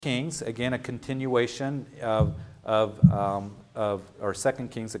Kings, again, a continuation or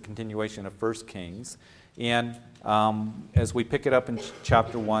Second Kings, a continuation of First Kings. And as we pick it up in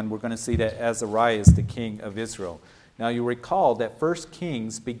chapter 1, we're going to see that Azariah is the king of Israel. Now, you recall that First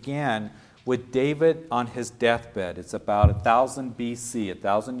Kings began with David on his deathbed. It's about 1000 BC,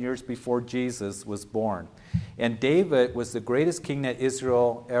 1,000 years before Jesus was born. And David was the greatest king that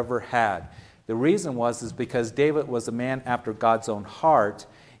Israel ever had. The reason is because David was a man after God's own heart.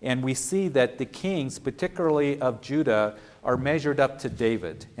 And we see that the kings, particularly of Judah, are measured up to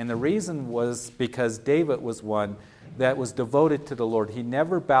David. And the reason was because David was one that was devoted to the Lord. He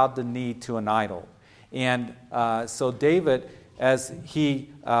never bowed the knee to an idol. And so David, as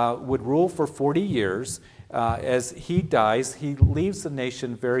he would rule for 40 years, as he dies, he leaves the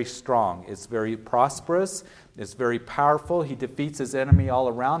nation very strong. It's very prosperous. It's very powerful. He defeats his enemy all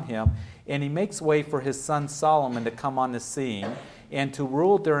around him. And he makes way for his son Solomon to come on the scene and to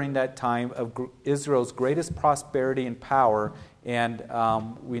rule during that time of Israel's greatest prosperity and power. And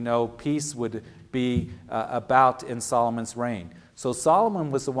we know peace would be about in Solomon's reign. So Solomon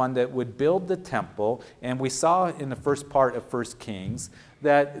was the one that would build the temple. And we saw in the first part of 1 Kings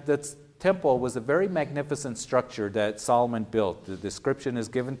that the temple was a very magnificent structure that Solomon built. The description is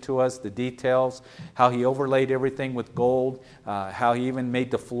given to us, the details, how he overlaid everything with gold, how he even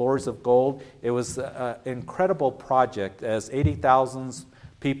made the floors of gold. It was an incredible project, as 80,000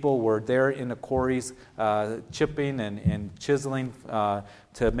 people were there in the quarries chipping and chiseling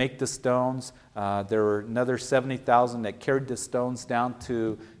to make the stones. There were another 70,000 that carried the stones down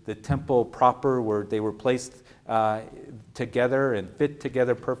to the temple proper, where they were placed together and fit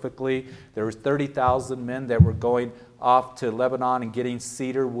together perfectly. There was 30,000 men that were going off to Lebanon and getting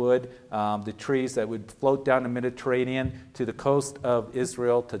cedar wood, the trees that would float down the Mediterranean to the coast of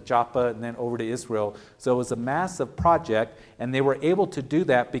Israel, to Joppa, and then over to Israel. So it was a massive project, and they were able to do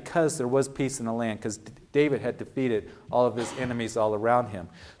that because there was peace in the land, because David had defeated all of his enemies all around him.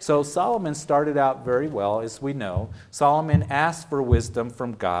 So Solomon started out very well, as we know. Solomon asked for wisdom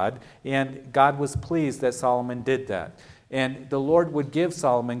from God, and God was pleased that Solomon did that. And the Lord would give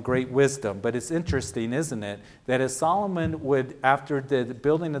Solomon great wisdom. But it's interesting, isn't it, that as Solomon would, after the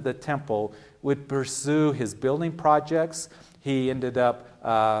building of the temple, would pursue his building projects, he ended up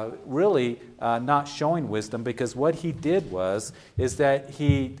really not showing wisdom, because what he did is that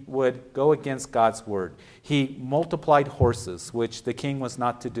he would go against God's word. He multiplied horses, which the king was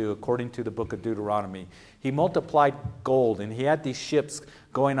not to do, according to the book of Deuteronomy. He multiplied gold, and he had these ships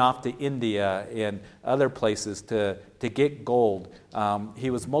going off to India and other places to get gold.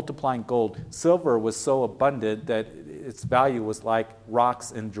 He was multiplying gold. Silver was so abundant that its value was like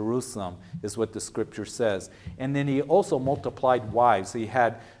rocks in Jerusalem, is what the scripture says. And then he also multiplied wives. He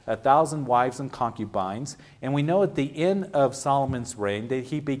had 1,000 wives and concubines. And we know at the end of Solomon's reign that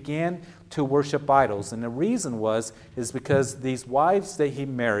he began to worship idols. And the reason is because these wives that he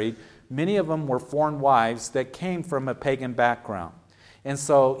married, many of them were foreign wives that came from a pagan background. And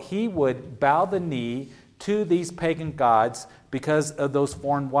so he would bow the knee to these pagan gods because of those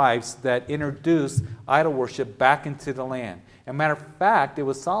foreign wives that introduced idol worship back into the land. As a matter of fact, it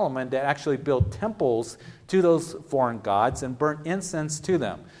was Solomon that actually built temples to those foreign gods and burnt incense to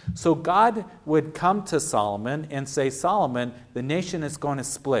them. So God would come to Solomon and say, Solomon, the nation is going to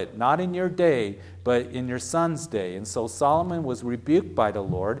split, not in your day, but in your son's day. And so Solomon was rebuked by the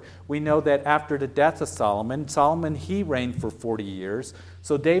Lord. We know that after the death of Solomon, he reigned for 40 years.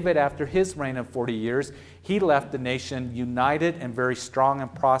 So David, after his reign of 40 years, he left the nation united and very strong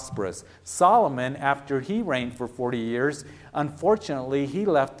and prosperous. Solomon, after he reigned for 40 years, unfortunately, he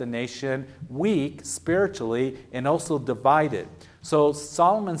left the nation weak spiritually and also divided. So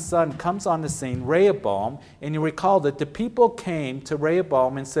Solomon's son comes on the scene, Rehoboam, and you recall that the people came to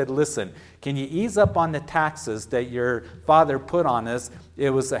Rehoboam and said, listen, can you ease up on the taxes that your father put on us?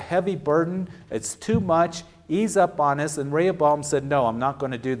 It was a heavy burden. It's too much. Ease up on us. And Rehoboam said, no, I'm not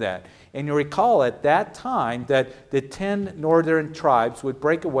going to do that. And you recall at that time that the 10 northern tribes would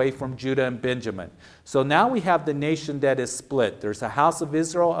break away from Judah and Benjamin. So now we have the nation that is split. There's a house of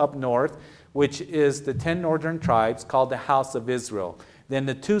Israel up north, which is the 10 northern tribes, called the house of Israel. Then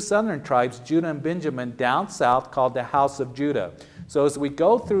the 2 southern tribes, Judah and Benjamin, down south, called the house of Judah. So as we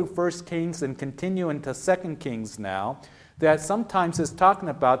go through 1 Kings and continue into 2 Kings now, that sometimes is talking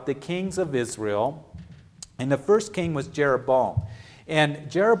about the kings of Israel. And the first king was Jeroboam. And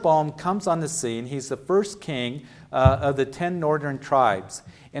Jeroboam comes on the scene. He's the first king of the 10 northern tribes.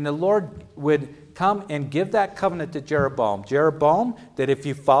 And the Lord would come and give that covenant to Jeroboam. Jeroboam, that if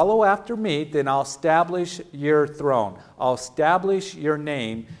you follow after me, then I'll establish your throne. I'll establish your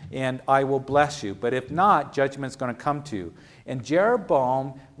name, and I will bless you. But if not, judgment's going to come to you. And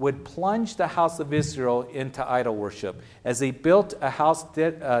Jeroboam would plunge the house of Israel into idol worship as he built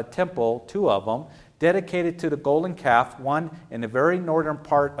a temple, two of them, dedicated to the golden calf, one in the very northern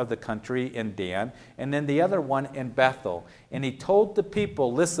part of the country in Dan, and then the other one in Bethel. And he told the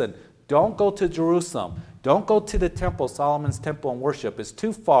people, listen, don't go to Jerusalem. Don't go to the temple, Solomon's temple, and worship. It's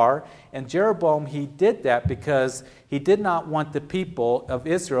too far. And Jeroboam, he did that because he did not want the people of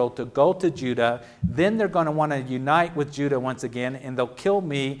Israel to go to Judah. Then they're going to want to unite with Judah once again, and they'll kill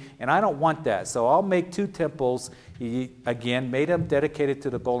me, and I don't want that. So I'll make two temples. He, again, made them dedicated to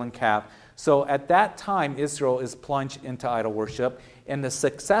the golden calf. So at that time, Israel is plunged into idol worship, and the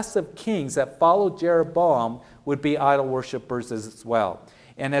successive kings that followed Jeroboam would be idol worshipers as well.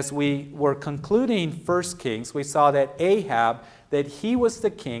 And as we were concluding 1 Kings, we saw that Ahab, that he was the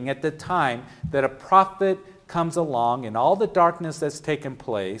king at the time that a prophet comes along in all the darkness that's taken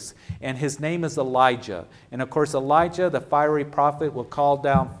place, and his name is Elijah. And of course, Elijah, the fiery prophet, will call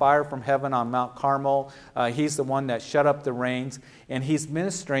down fire from heaven on Mount Carmel. He's the one that shut up the rains, and he's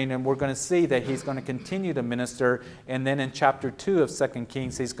ministering, and we're going to see that he's going to continue to minister. And then in chapter 2 of 2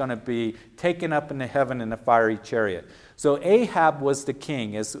 Kings, he's going to be taken up into heaven in a fiery chariot. So Ahab was the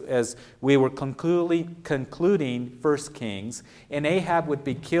king as we were concluding 1 Kings. And Ahab would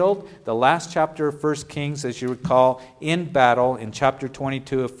be killed, the last chapter of 1 Kings, as you recall, in battle in chapter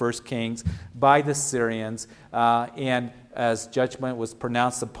 22 of 1 Kings by the Syrians. And as judgment was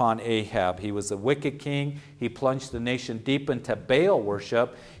pronounced upon Ahab. He was a wicked king. He plunged the nation deep into Baal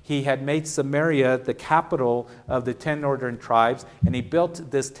worship. He had made Samaria the capital of the 10 northern tribes, and he built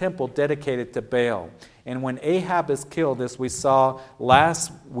this temple dedicated to Baal. And when Ahab is killed, as we saw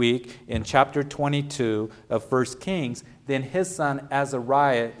last week in chapter 22 of 1 Kings, then his son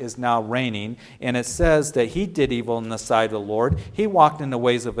Azariah is now reigning. And it says that he did evil in the sight of the Lord. He walked in the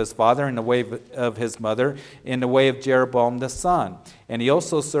ways of his father, in the way of his mother, in the way of Jeroboam the son. And he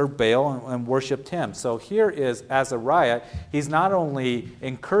also served Baal and worshipped him. So here is Azariah. He's not only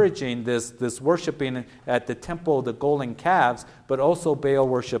encouraging this worshiping at the temple of the golden calves, but also Baal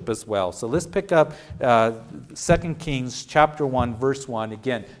worship as well. So let's pick up 2 Kings chapter 1, verse 1.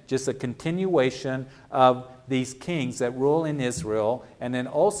 Again, just a continuation of these kings that rule in Israel, and then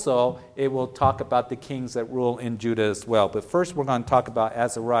also it will talk about the kings that rule in Judah as well. But first we're going to talk about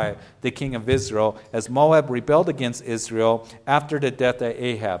Azariah, the king of Israel, as Moab rebelled against Israel after the death of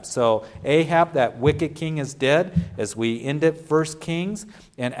Ahab. So Ahab, that wicked king, is dead as we ended 1 Kings,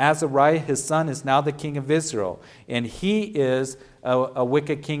 and Azariah, his son, is now the king of Israel. And he is a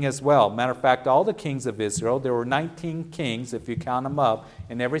wicked king as well. Matter of fact, all the kings of Israel, there were 19 kings, if you count them up,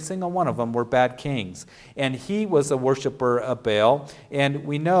 and every single one of them were bad kings. And he was a worshiper of Baal. And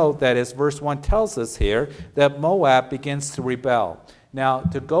we know that, as verse 1 tells us here, that Moab begins to rebel. Now,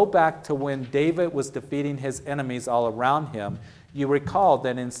 to go back to when David was defeating his enemies all around him, you recall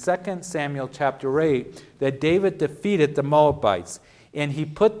that in 2 Samuel chapter 8, that David defeated the Moabites. And he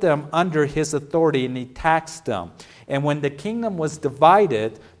put them under his authority, and he taxed them. And when the kingdom was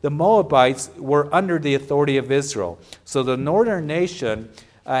divided, the Moabites were under the authority of Israel. So the northern nation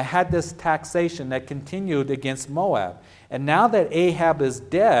had this taxation that continued against Moab. And now that Ahab is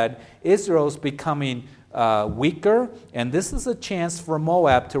dead, Israel is becoming weaker, and this is a chance for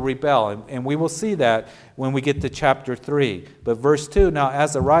Moab to rebel. And we will see that when we get to chapter 3. But verse 2, now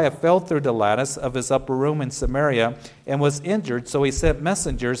Azariah fell through the lattice of his upper room in Samaria and was injured, so he sent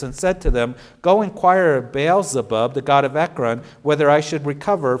messengers and said to them, go inquire of Baal-zebub, the god of Ekron, whether I should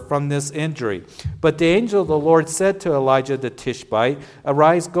recover from this injury. But the angel of the Lord said to Elijah the Tishbite,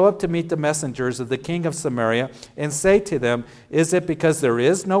 arise, go up to meet the messengers of the king of Samaria, and say to them, is it because there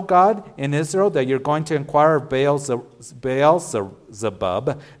is no God in Israel that you're going to inquire of Baal-zebub,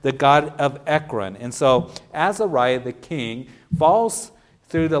 the god of Ekron? And so Azariah the king falls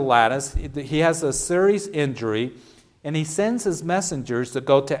through the lattice. He has a serious injury, and he sends his messengers to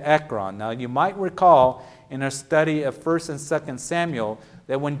go to Ekron. Now, you might recall in our study of 1 and 2 Samuel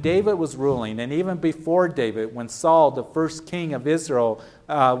that when David was ruling, and even before David, when Saul, the first king of Israel,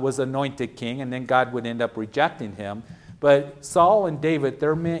 was anointed king, and then God would end up rejecting him. But Saul and David,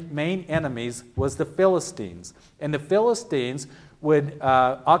 their main enemies was the Philistines. And the Philistines would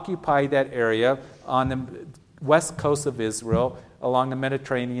occupy that area on the west coast of Israel along the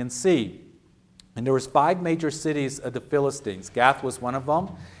Mediterranean Sea. And there was 5 major cities of the Philistines. Gath was one of them.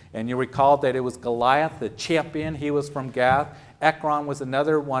 And you recall that it was Goliath, the champion. He was from Gath. Ekron was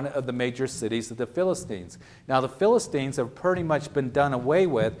another one of the major cities of the Philistines. Now, the Philistines have pretty much been done away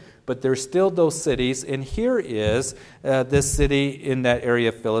with, but there's still those cities. And here is this city in that area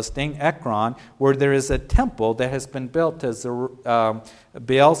of Philistine, Ekron, where there is a temple that has been built to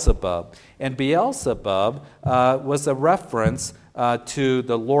Beelzebub. And Beelzebub was a reference to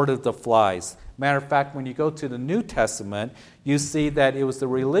the Lord of the Flies. Matter of fact, when you go to the New Testament, you see that it was the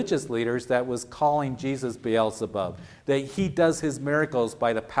religious leaders that was calling Jesus Beelzebub, that he does his miracles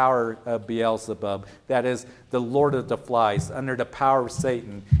by the power of Beelzebub, that is the Lord of the Flies, under the power of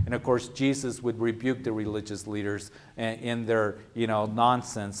Satan. And of course, Jesus would rebuke the religious leaders in their,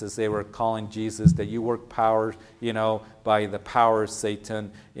 nonsense as they were calling Jesus that you work power, by the power of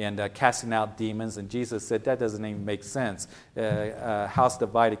Satan and casting out demons. And Jesus said that doesn't even make sense. House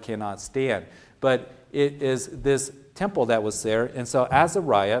divided cannot stand. But it is this temple that was there. And so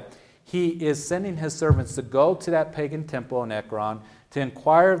Azariah, he is sending his servants to go to that pagan temple in Ekron to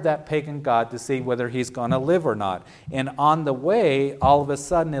inquire of that pagan god to see whether he's going to live or not. And on the way, all of a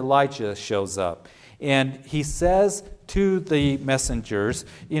sudden, Elijah shows up. And he says to the messengers,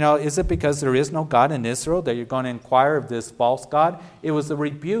 is it because there is no God in Israel that you're going to inquire of this false god? It was a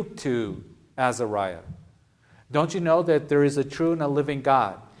rebuke to Azariah. Don't you know that there is a true and a living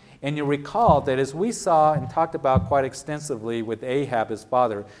God? And you recall that as we saw and talked about quite extensively with Ahab, his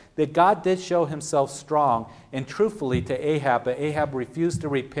father, that God did show himself strong and truthfully to Ahab, but Ahab refused to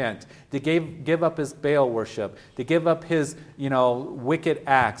repent, to give up his Baal worship, to give up his, wicked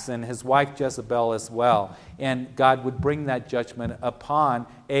acts, and his wife Jezebel as well. And God would bring that judgment upon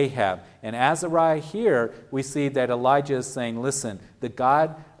Ahab. And Azariah here, we see that Elijah is saying, listen, the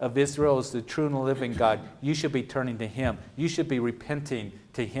God of Israel is the true and living God. You should be turning to him. You should be repenting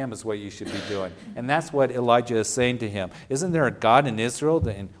to him is what you should be doing. And that's what Elijah is saying to him. Isn't there a God in Israel?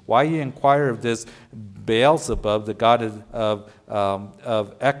 And why you inquire of this Beelzebub, the god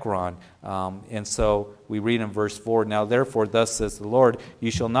of Ekron? And so we read in verse 4, now therefore thus says the Lord,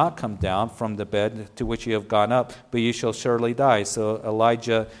 you shall not come down from the bed to which you have gone up, but you shall surely die. So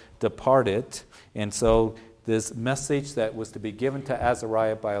Elijah departed. And so this message that was to be given to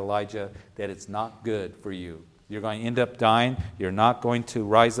Azariah by Elijah, that it's not good for you. You're going to end up dying. You're not going to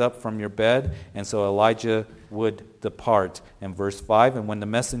rise up from your bed. And so Elijah would depart. In verse 5, and when the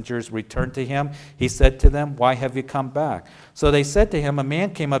messengers returned to him, he said to them, why have you come back? So they said to him, a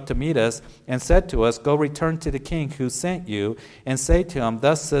man came up to meet us and said to us, go return to the king who sent you and say to him,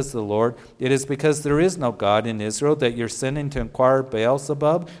 thus says the Lord, it is because there is no God in Israel that you're sending to inquire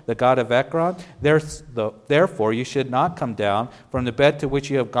Beelzebub, the god of Ekron. Therefore you should not come down from the bed to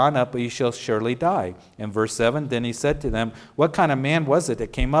which you have gone up, but you shall surely die. In verse 7, then he said to them, what kind of man was it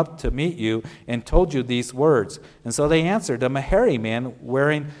that came up to meet you and told you these words? And so they answered him, a hairy man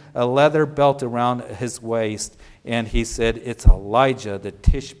wearing a leather belt around his waist. And he said, it's Elijah the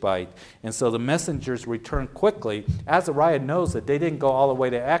Tishbite. And so the messengers returned quickly. Azariah knows that they didn't go all the way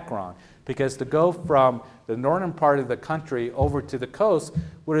to Ekron, because to go from the northern part of the country over to the coast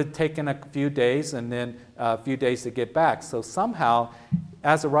would have taken a few days and then a few days to get back. So somehow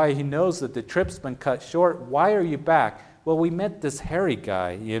Azariah, he knows that the trip's been cut short. Why are you back? Well, we met this hairy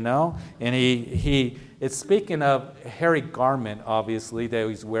guy, and it's speaking of hairy garment, obviously, that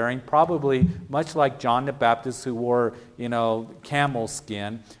he's wearing, probably much like John the Baptist, who wore, camel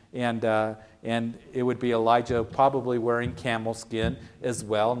skin, and it would be Elijah probably wearing camel skin as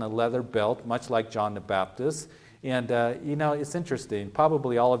well, and a leather belt, much like John the Baptist. And, it's interesting.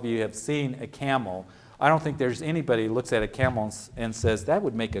 Probably all of you have seen a camel. I don't think there's anybody who looks at a camel and says, that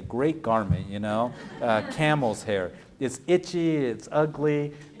would make a great garment, camel's hair. It's itchy, it's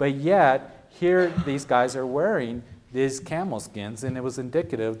ugly, but yet here these guys are wearing these camel skins, and it was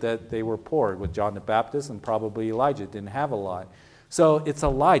indicative that they were poor, with John the Baptist and probably Elijah didn't have a lot. So it's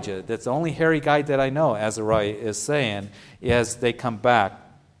Elijah. That's the only hairy guy that I know, Azariah is saying, as they come back.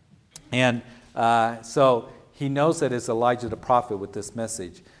 And so he knows that it's Elijah the prophet with this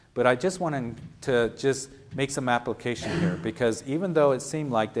message. But I just wanted to just make some application here, because even though it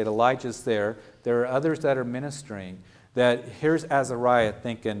seemed like that Elijah's there are others that are ministering, that here's Azariah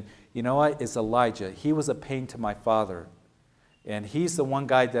thinking, you know what, it's Elijah. He was a pain to my father. And he's the one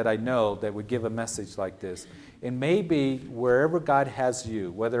guy that I know that would give a message like this. And maybe wherever God has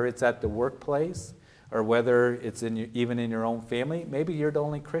you, whether it's at the workplace or whether it's even in your own family, maybe you're the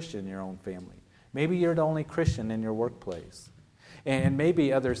only Christian in your own family. Maybe you're the only Christian in your workplace. And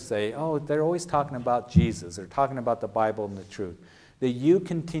maybe others say, oh, they're always talking about Jesus. They're talking about the Bible and the truth. That you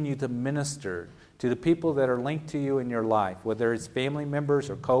continue to minister to the people that are linked to you in your life, whether it's family members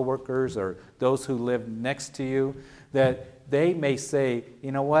or coworkers or those who live next to you, that they may say,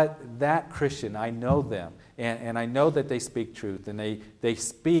 you know what, that Christian, I know them. And I know that they speak truth, and they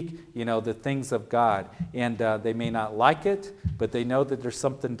speak, the things of God. And they may not like it, but they know that there's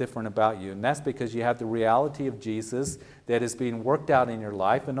something different about you. And that's because you have the reality of Jesus that is being worked out in your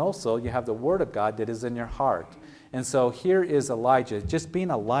life, and also you have the Word of God that is in your heart. And so here is Elijah, just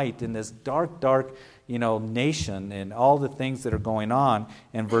being a light in this dark, nation and all the things that are going on.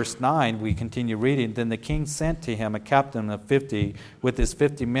 In verse 9, we continue reading, then the king sent to him a captain of 50 with his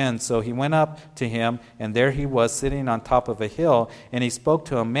 50 men. So he went up to him, and there he was sitting on top of a hill, and he spoke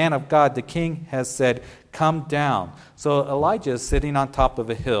to him, man of God, the king has said, come down. So Elijah is sitting on top of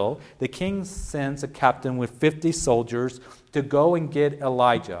a hill. The king sends a captain with 50 soldiers to go and get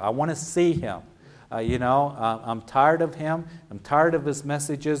Elijah. I want to see him. I'm tired of him. I'm tired of his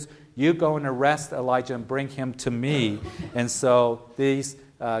messages. You go and arrest Elijah and bring him to me. And so these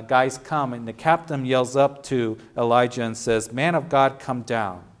guys come, and the captain yells up to Elijah and says, man of God, come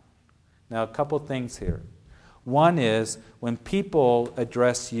down. Now, a couple things here. One is, when people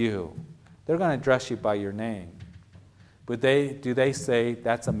address you, they're going to address you by your name. But do they say,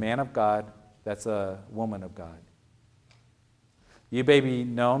 that's a man of God, that's a woman of God? You may be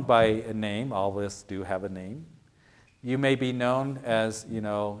known by a name. All of us do have a name. You may be known as,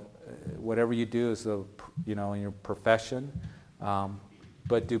 whatever you do is, in your profession.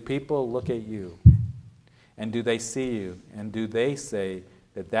 But do people look at you? And do they see you? And do they say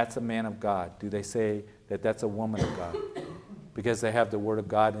that that's a man of God? Do they say that that's a woman of God? Because they have the Word of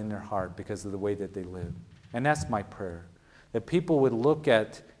God in their heart because of the way that they live. And that's my prayer. That people would look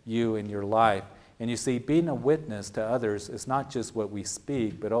at you in your life. And you see, being a witness to others is not just what we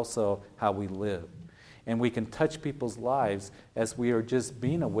speak, but also how we live. And we can touch people's lives as we are just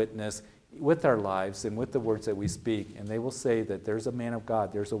being a witness with our lives and with the words that we speak. And they will say that there's a man of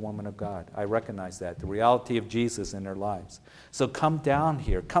God, there's a woman of God. I recognize that, the reality of Jesus in their lives. So come down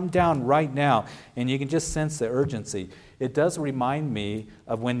here. Come down right now. And you can just sense the urgency. It does remind me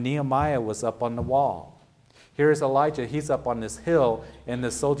of when Nehemiah was up on the wall. Here's Elijah. He's up on this hill, and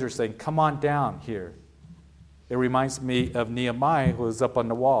the soldiers saying, come on down here. It reminds me of Nehemiah, who was up on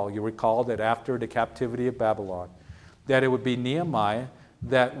the wall. You recall that after the captivity of Babylon, that it would be Nehemiah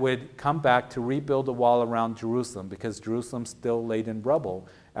that would come back to rebuild the wall around Jerusalem, because Jerusalem still laid in rubble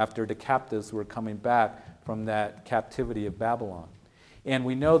after the captives were coming back from that captivity of Babylon. And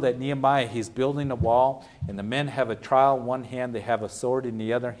we know that Nehemiah, he's building a wall, and the men have a trowel in one hand, they have a sword in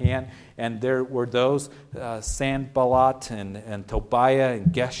the other hand, and there were those Sanballat and Tobiah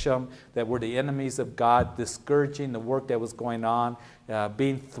and Geshem that were the enemies of God, discouraging the work that was going on,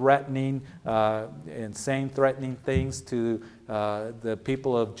 being threatening and saying threatening things to the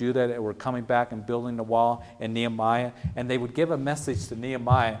people of Judah that were coming back and building the wall, and Nehemiah. And they would give a message to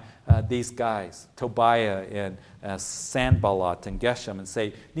Nehemiah, these guys, Tobiah and Sanballat and Geshem, and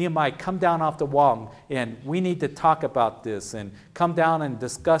say, Nehemiah, come down off the wall, and we need to talk about this, and come down and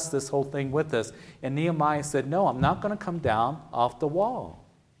discuss this whole thing with us. And Nehemiah said, no, I'm not going to come down off the wall.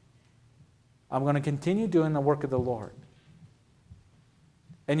 I'm going to continue doing the work of the Lord.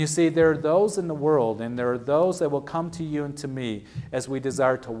 And you see, there are those in the world, and there are those that will come to you and to me as we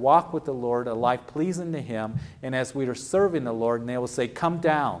desire to walk with the Lord, a life pleasing to Him, and as we are serving the Lord, and they will say, come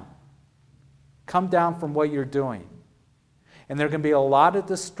down. Come down from what you're doing. And there can be a lot of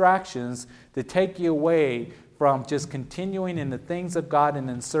distractions to take you away from just continuing in the things of God and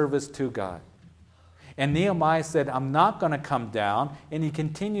in service to God. And Nehemiah said, I'm not going to come down. And he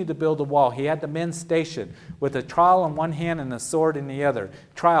continued to build a wall. He had the men stationed with a trowel in one hand and a sword in the other.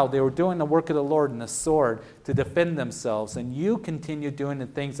 Trowel, they were doing the work of the Lord, and a sword to defend themselves. And you continue doing the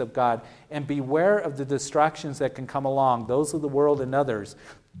things of God. And beware of the distractions that can come along, those of the world and others.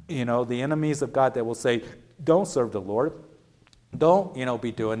 The enemies of God that will say, don't serve the Lord. Don't,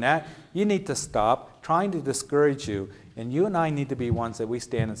 be doing that. You need to stop trying to discourage you. And you and I need to be ones that we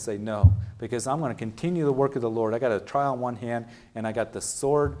stand and say, no, because I'm going to continue the work of the Lord. I got a trowel in one hand, and I got the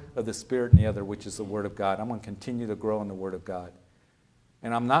sword of the Spirit in the other, which is the Word of God. I'm going to continue to grow in the Word of God.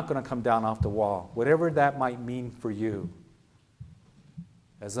 And I'm not going to come down off the wall, whatever that might mean for you.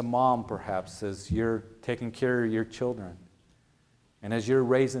 As a mom, perhaps, as you're taking care of your children, and as you're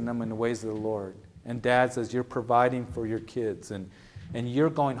raising them in the ways of the Lord. And dads, as you're providing for your kids, and you're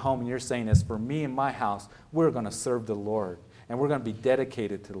going home and you're saying, as for me and my house, we're going to serve the Lord. And we're going to be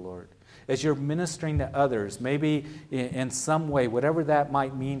dedicated to the Lord. As you're ministering to others, maybe in some way, whatever that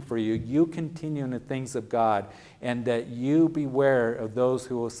might mean for you, you continue in the things of God. And that you beware of those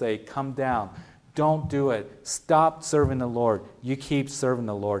who will say, come down. Don't do it. Stop serving the Lord. You keep serving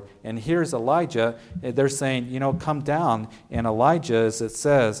the Lord. And here's Elijah. They're saying, come down. And Elijah, as it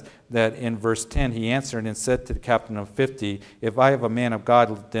says that in verse 10, he answered and said to the captain of 50, if I have a man of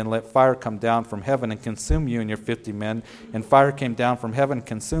God, then let fire come down from heaven and consume you and your 50 men. And fire came down from heaven and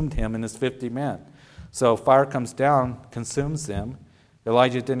consumed him and his 50 men. So fire comes down, consumes them.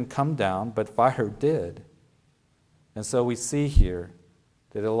 Elijah didn't come down, but fire did. And so we see here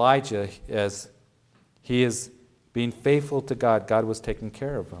that Elijah, as he is being faithful to God, God was taking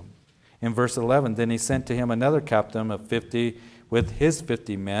care of him. In verse 11, then he sent to him another captain of 50 with his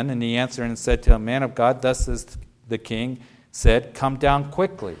 50 men, and he answered and said to him, man of God, thus is the king said, come down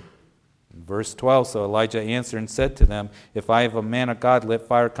quickly. In verse 12, so Elijah answered and said to them, if I have a man of God, let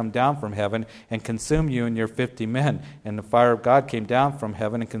fire come down from heaven and consume you and your 50 men. And the fire of God came down from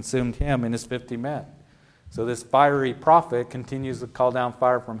heaven and consumed him and his 50 men. So this fiery prophet continues to call down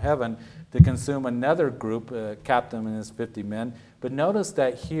fire from heaven to consume another group, captain and his 50 men. But notice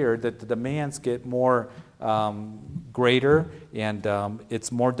that here that the demands get more greater, and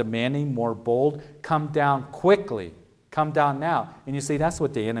it's more demanding, more bold. Come down quickly. Come down now. And you see, that's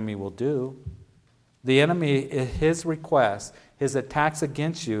what the enemy will do. The enemy, his requests, his attacks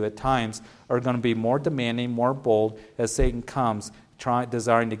against you at times are going to be more demanding, more bold as Satan comes,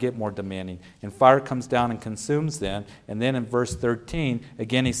 desiring to get more demanding. And fire comes down and consumes them. And then in verse 13,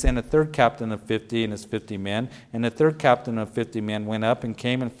 again he sent a third captain of 50 and his 50 men. And the third captain of 50 men went up and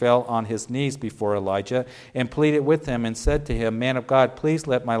came and fell on his knees before Elijah and pleaded with him and said to him, man of God, please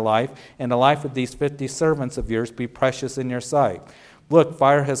let my life and the life of these 50 servants of yours be precious in your sight. Look,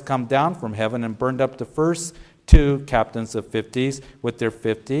 fire has come down from heaven and burned up the first 2 captains of 50s with their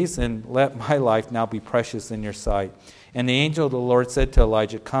 50s, and let my life now be precious in your sight. And the angel of the Lord said to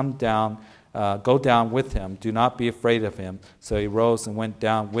Elijah, come down, go down with him. Do not be afraid of him. So he rose and went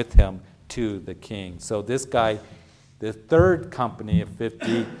down with him to the king. So this guy, the third company of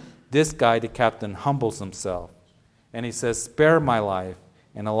 50, this guy, the captain, humbles himself. And he says, spare my life.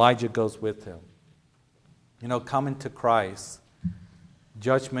 And Elijah goes with him. Coming to Christ,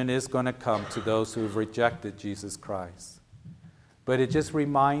 judgment is going to come to those who have rejected Jesus Christ. But it just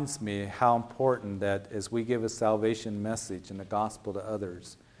reminds me how important that as we give a salvation message and the gospel to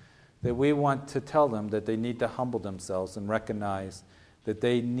others, that we want to tell them that they need to humble themselves and recognize that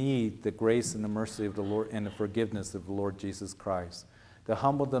they need the grace and the mercy of the Lord and the forgiveness of the Lord Jesus Christ. To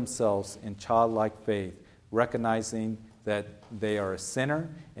humble themselves in childlike faith, recognizing that they are a sinner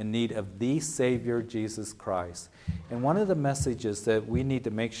in need of the Savior, Jesus Christ. And one of the messages that we need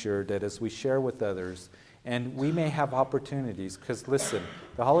to make sure that as we share with others, and we may have opportunities, because listen,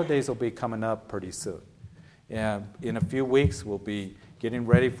 the holidays will be coming up pretty soon. And in a few weeks, we'll be getting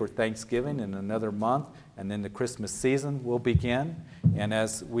ready for Thanksgiving in another month, and then the Christmas season will begin. And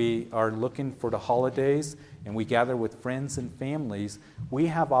as we are looking for the holidays and we gather with friends and families, we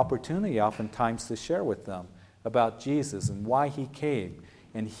have opportunity oftentimes to share with them about Jesus and why he came.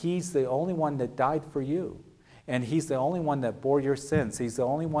 And he's the only one that died for you. And he's the only one that bore your sins. He's the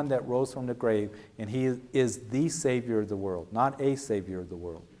only one that rose from the grave. And he is the Savior of the world, not a Savior of the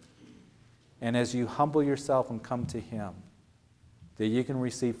world. And as you humble yourself and come to him, that you can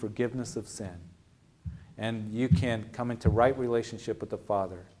receive forgiveness of sin. And you can come into right relationship with the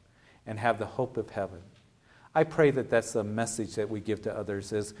Father and have the hope of heaven. I pray that that's the message that we give to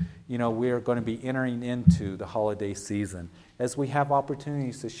others is, we are going to be entering into the holiday season as we have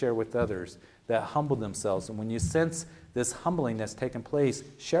opportunities to share with others that humble themselves. And when you sense this humbling that's taken place,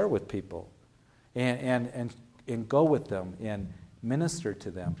 share with people and go with them and minister to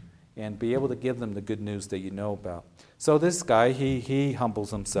them and be able to give them the good news that you know about. So this guy, he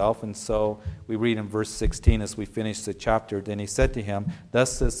humbles himself, and so we read in verse 16 as we finish the chapter, then he said to him,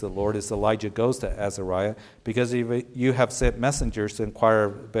 thus says the Lord, as Elijah goes to Azariah, because you have sent messengers to inquire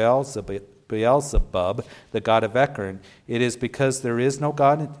of Beelzebub, the god of Ekron. It is because there is no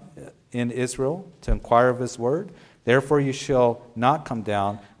God in Israel to inquire of his word. Therefore you shall not come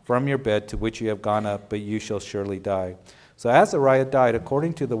down from your bed to which you have gone up, but you shall surely die. So Azariah died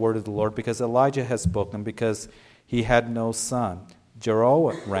according to the word of the Lord, because Elijah had spoken, because he had no son.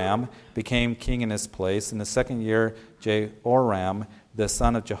 Jehoram became king in his place. In the second year, Jehoram, the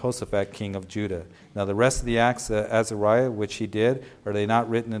son of Jehoshaphat, king of Judah. Now the rest of the acts of Azariah, which he did, are they not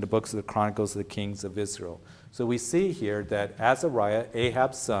written in the books of the Chronicles of the kings of Israel? So we see here that Azariah,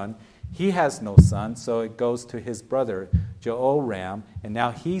 Ahab's son, he has no son, so it goes to his brother, Jehoram, and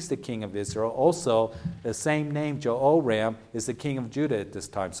now he's the king of Israel. Also, the same name, Jehoram, is the king of Judah at this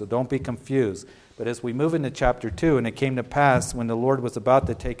time, so don't be confused. But as we move into chapter 2, and it came to pass when the Lord was about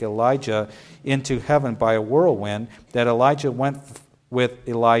to take Elijah into heaven by a whirlwind, that Elijah went with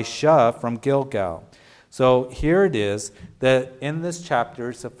Elisha from Gilgal. So here it is that in this chapter,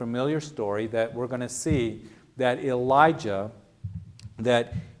 it's a familiar story that we're going to see that Elijah,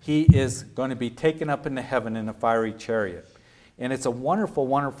 that he is going to be taken up into heaven in a fiery chariot. And it's a wonderful,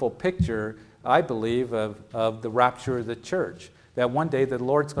 wonderful picture, I believe, of the rapture of the church. That one day the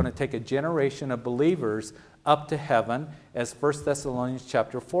Lord's going to take a generation of believers up to heaven, as 1 Thessalonians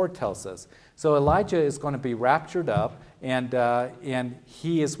chapter 4 tells us. So Elijah is going to be raptured up, and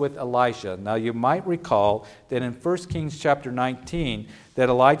he is with Elijah. Now you might recall that in 1 Kings chapter 19, that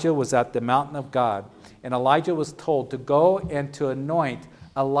Elijah was at the mountain of God, and Elijah was told to go and to anoint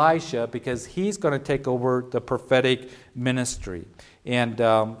Elisha because he's going to take over the prophetic ministry. And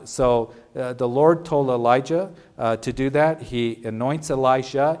so the Lord told Elijah to do that. He anoints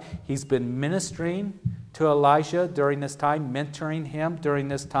Elisha. He's been ministering to Elijah during this time, mentoring him during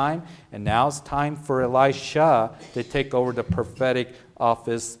this time. And now it's time for Elisha to take over the prophetic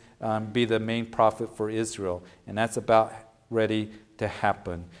office, be the main prophet for Israel. And that's about ready to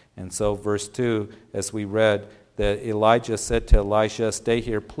happen. And so verse 2, as we read, that Elijah said to Elisha, "Stay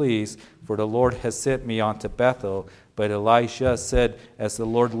here, please, for the Lord has sent me on to Bethel." But Elisha said, "As the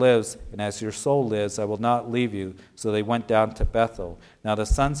Lord lives, and as your soul lives, I will not leave you." So they went down to Bethel. Now the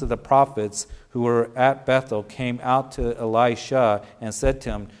sons of the prophets who were at Bethel came out to Elisha and said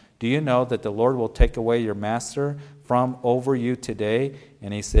to him, "Do you know that the Lord will take away your master from over you today?"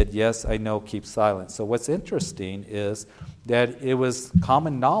 And he said, "Yes, I know, keep silent." So what's interesting is that it was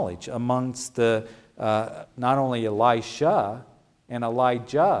common knowledge amongst the not only Elisha and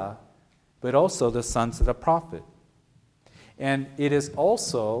Elijah, but also the sons of the prophet. And it is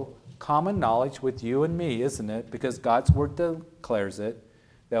also common knowledge with you and me, isn't it? Because God's word declares it,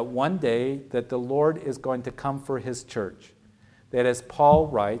 that one day that the Lord is going to come for his church. That as Paul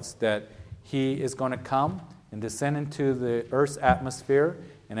writes, that he is going to come and descend into the earth's atmosphere.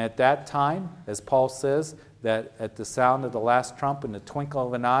 And at that time, as Paul says, that at the sound of the last trump in the twinkle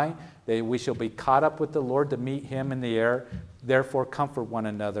of an eye, that we shall be caught up with the Lord to meet him in the air. Therefore comfort one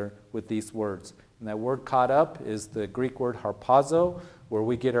another with these words. And that word caught up is the Greek word harpazo, where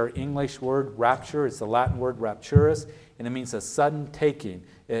we get our English word rapture. It's the Latin word rapturus, and it means a sudden taking.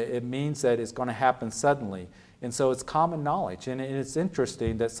 It means that it's going to happen suddenly. And so it's common knowledge. And it's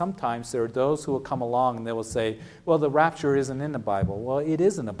interesting that sometimes there are those who will come along and they will say, well, the rapture isn't in the Bible. Well, it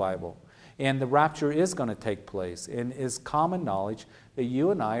is in the Bible. And the rapture is going to take place. And it's common knowledge that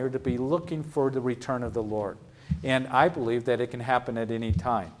you and I are to be looking for the return of the Lord. And I believe that it can happen at any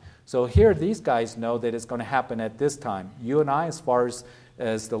time. So here these guys know that it's going to happen at this time. You and I, as far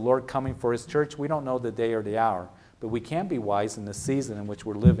as the Lord coming for his church, we don't know the day or the hour. But we can be wise in the season in which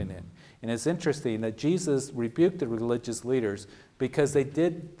we're living in. And it's interesting that Jesus rebuked the religious leaders because they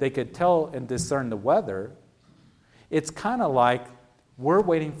could tell and discern the weather. It's kind of like we're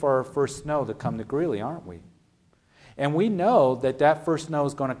waiting for our first snow to come to Greeley, aren't we? And we know that first snow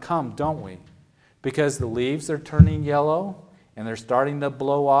is going to come, don't we? Because the leaves are turning yellow and they're starting to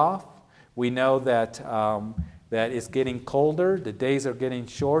blow off. We know that it's getting colder, the days are getting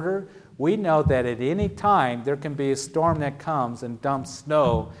shorter. We know that at any time there can be a storm that comes and dumps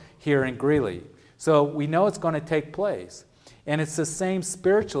snow here in Greeley. So we know it's going to take place. And it's the same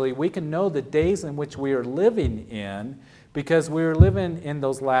spiritually. We can know the days in which we are living in because we are living in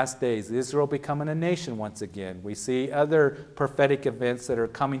those last days. Israel becoming a nation once again. We see other prophetic events that are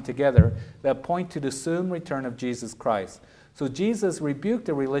coming together that point to the soon return of Jesus Christ. So Jesus rebuked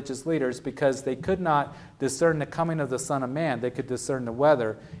the religious leaders because they could not discern the coming of the Son of Man. They could discern the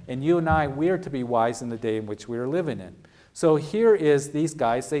weather. And you and I, we are to be wise in the day in which we are living in. So here is these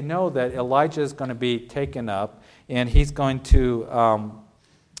guys. They know that Elijah is going to be taken up and he's going to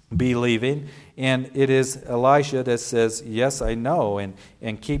be leaving. And it is Elijah that says, yes, I know,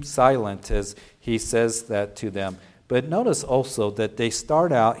 and keep silent as he says that to them. But notice also that they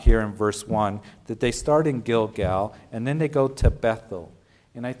start out here in verse 1, that they start in Gilgal, and then they go to Bethel.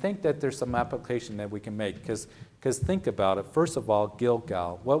 And I think that there's some application that we can make, because think about it. First of all,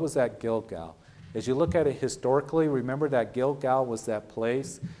 Gilgal. What was that Gilgal? As you look at it historically, remember that Gilgal was that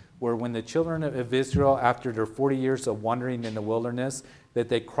place where when the children of Israel, after their 40 years of wandering in the wilderness, that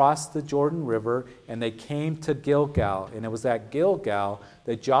they crossed the Jordan River and they came to Gilgal. And it was at Gilgal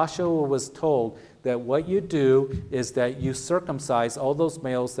that Joshua was told that what you do is that you circumcise all those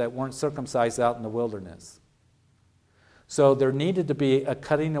males that weren't circumcised out in the wilderness. So there needed to be a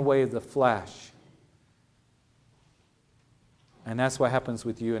cutting away of the flesh. And that's what happens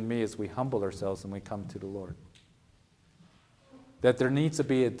with you and me as we humble ourselves and we come to the Lord. That there needs to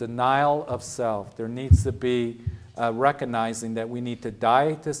be a denial of self. There needs to be recognizing that we need to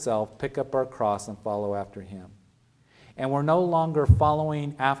die to self, pick up our cross, and follow after him. And we're no longer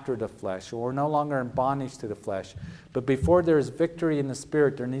following after the flesh, or we're no longer in bondage to the flesh. But before there is victory in the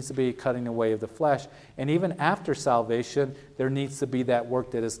Spirit, there needs to be a cutting away of the flesh. And even after salvation, there needs to be that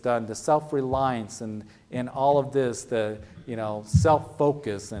work that is done, the self-reliance and all of this, the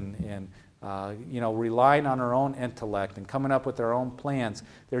self-focus and relying on our own intellect and coming up with our own plans.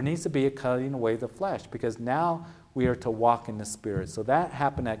 There needs to be a cutting away of the flesh, because now we are to walk in the Spirit. So that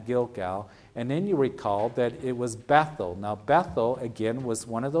happened at Gilgal. And then you recall that it was Bethel. Now Bethel, again, was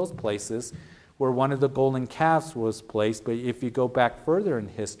one of those places where one of the golden calves was placed. But if you go back further in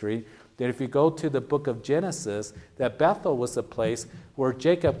history, that if you go to the book of Genesis, that Bethel was a place where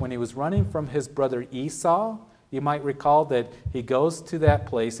Jacob, when he was running from his brother Esau, you might recall that he goes to that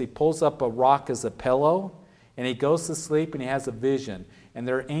place, he pulls up a rock as a pillow, and he goes to sleep and he has a vision. And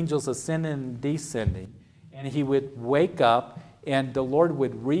there are angels ascending and descending. And he would wake up, and the Lord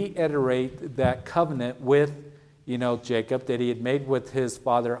would reiterate that covenant with, Jacob that he had made with his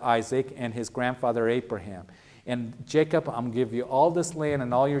father Isaac and his grandfather Abraham. And Jacob, I'm going to give you all this land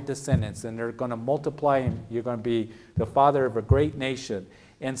and all your descendants, and they're going to multiply, and you're going to be the father of a great nation.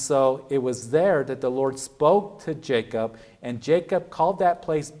 And so it was there that the Lord spoke to Jacob, and Jacob called that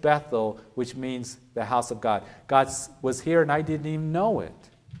place Bethel, which means the house of God. God was here, and I didn't even know it.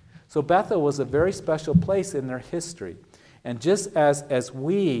 So Bethel was a very special place in their history. And just as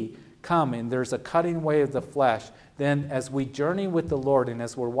we come and there's a cutting away of the flesh, then as we journey with the Lord and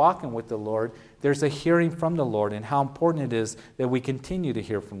as we're walking with the Lord, there's a hearing from the Lord, and how important it is that we continue to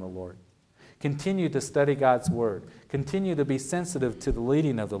hear from the Lord. Continue to study God's Word. Continue to be sensitive to the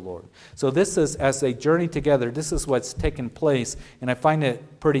leading of the Lord. So this is, as they journey together, this is what's taken place. And I find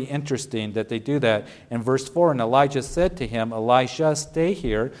it pretty interesting that they do that. In verse 4, and Elijah said to him, Elisha, stay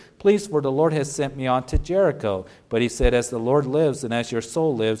here, please, for the Lord has sent me on to Jericho. But he said, as the Lord lives and as your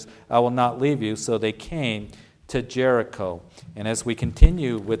soul lives, I will not leave you. So they came to Jericho. And as we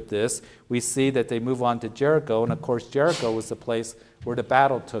continue with this, we see that they move on to Jericho. And of course, Jericho was the place where the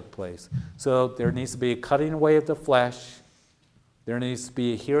battle took place. So there needs to be a cutting away of the flesh. There needs to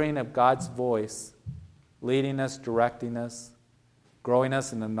be a hearing of God's voice, leading us, directing us, growing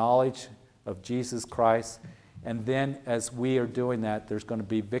us in the knowledge of Jesus Christ. And then as we are doing that, there's going to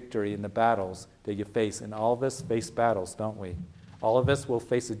be victory in the battles that you face. And all of us face battles, don't we? All of us will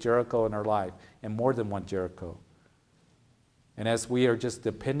face a Jericho in our life, and more than one Jericho. And as we are just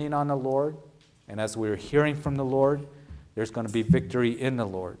depending on the Lord, and as we are hearing from the Lord, there's going to be victory in the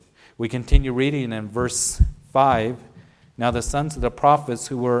Lord. We continue reading in verse 5. Now the sons of the prophets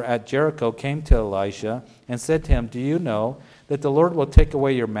who were at Jericho came to Elisha and said to him, do you know that the Lord will take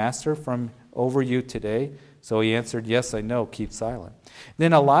away your master from over you today? So he answered, yes, I know, keep silent.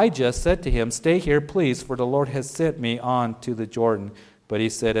 Then Elijah said to him, stay here, please, for the Lord has sent me on to the Jordan. But he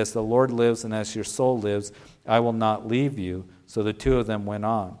said, as the Lord lives and as your soul lives, I will not leave you. So the two of them went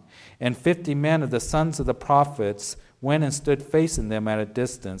on. And 50 men of the sons of the prophets went and stood facing them at a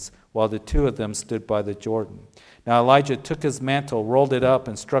distance, while the two of them stood by the Jordan. Now Elijah took his mantle, rolled it up,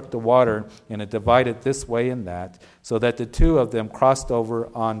 and struck the water, and it divided this way and that, so that the two of them crossed over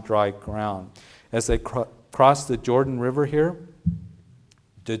on dry ground. As they crossed the Jordan River here,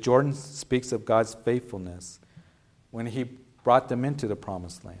 the Jordan speaks of God's faithfulness when he brought them into the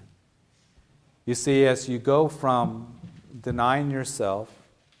promised land. You see, as you go from denying yourself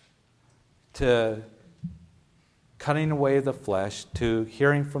to cutting away the flesh, to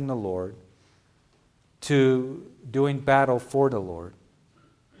hearing from the Lord, to doing battle for the Lord,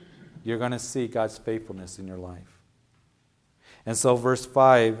 you're going to see God's faithfulness in your life. And so verse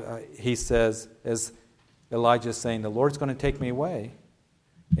 5, he says, as Elijah is saying, the Lord's going to take me away.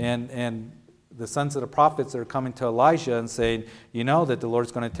 And the sons of the prophets are coming to Elijah and saying, you know that the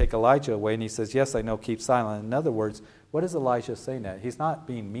Lord's going to take Elijah away. And he says, yes, I know, keep silent. In other words, what is Elijah saying that? He's not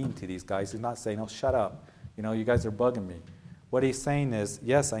being mean to these guys. He's not saying, oh, shut up. You guys are bugging me. What he's saying is,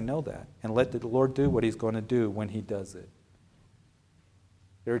 yes, I know that. And let the Lord do what he's going to do when he does it.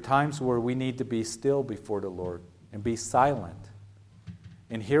 There are times where we need to be still before the Lord and be silent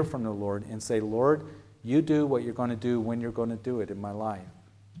and hear from the Lord and say, Lord, you do what you're going to do when you're going to do it in my life.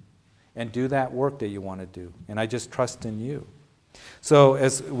 And do that work that you want to do. And I just trust in you. So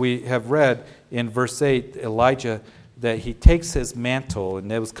as we have read in verse 8, Elijah, that he takes his mantle,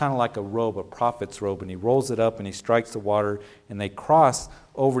 and it was kind of like a robe, a prophet's robe, and he rolls it up and he strikes the water, and they cross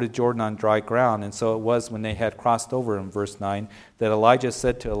over to Jordan on dry ground. And so it was when they had crossed over in verse 9 that Elijah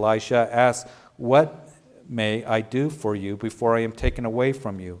said to Elisha, ask, what may I do for you before I am taken away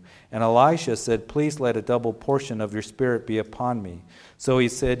from you? And Elisha said, Please let a double portion of your spirit be upon me. So he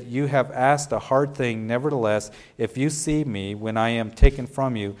said, You have asked a hard thing. Nevertheless, if you see me when I am taken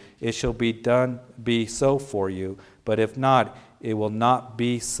from you, it shall be so for you. But if not, it will not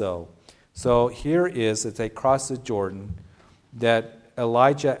be so. So here is, as they cross the Jordan, that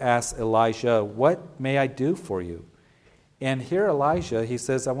Elijah asks Elisha, What may I do for you? And here Elijah, he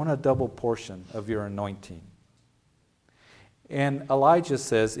says, I want a double portion of your anointing. And Elijah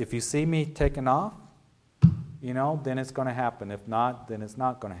says, if you see me taken off, then it's going to happen. If not, then it's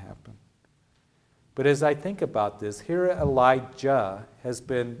not going to happen. But as I think about this, here Elijah has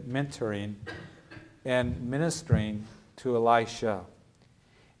been mentoring and ministering to Elisha.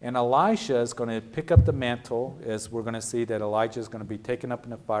 And Elisha is going to pick up the mantle, as we're going to see that Elijah is going to be taken up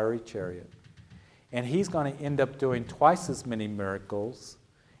in a fiery chariot. And he's going to end up doing twice as many miracles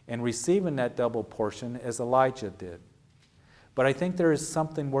and receiving that double portion as Elijah did. But I think there is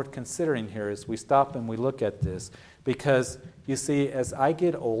something worth considering here as we stop and we look at this. Because, you see, as I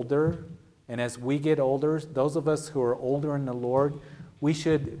get older, and as we get older, those of us who are older in the Lord, we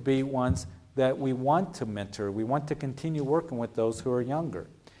should be ones that we want to mentor. We want to continue working with those who are younger.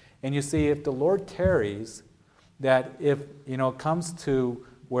 And you see, if the Lord tarries, that if, it comes to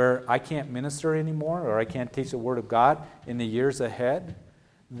where I can't minister anymore or I can't teach the Word of God in the years ahead,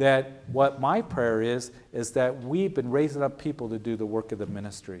 that what my prayer is that we've been raising up people to do the work of the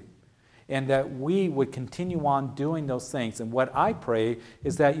ministry. And that we would continue on doing those things. And what I pray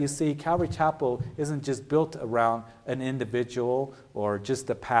is that, you see, Calvary Chapel isn't just built around an individual or just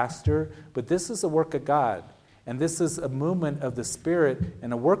a pastor, but this is a work of God. And this is a movement of the Spirit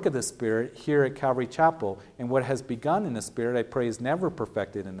and a work of the Spirit here at Calvary Chapel. And what has begun in the Spirit, I pray, is never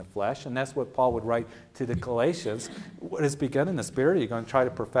perfected in the flesh. And that's what Paul would write to the Galatians. What has begun in the Spirit, you're going to try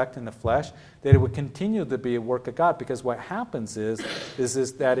to perfect in the flesh, that it would continue to be a work of God. Because what happens is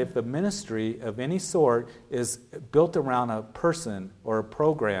that if the ministry of any sort is built around a person or a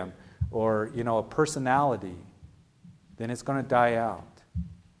program or, a personality, then it's going to die out.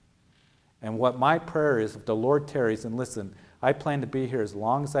 And what my prayer is, if the Lord tarries, and listen, I plan to be here as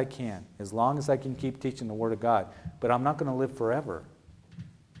long as I can keep teaching the Word of God, but I'm not going to live forever.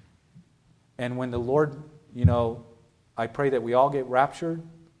 And when the Lord, I pray that we all get raptured,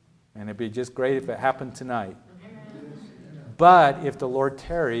 and it'd be just great if it happened tonight. But if the Lord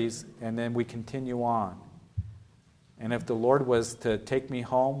tarries, and then we continue on, and if the Lord was to take me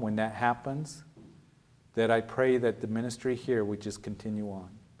home when that happens, that I pray that the ministry here would just continue on.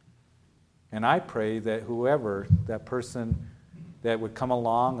 And I pray that whoever, that person that would come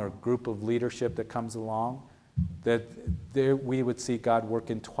along or group of leadership that comes along, that we would see God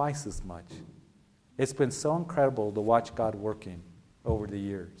working twice as much. It's been so incredible to watch God working over the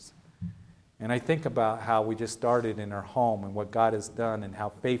years. And I think about how we just started in our home and what God has done and how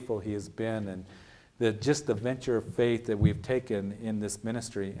faithful He has been and just the venture of faith that we've taken in this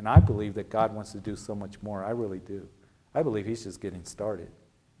ministry. And I believe that God wants to do so much more. I really do. I believe He's just getting started.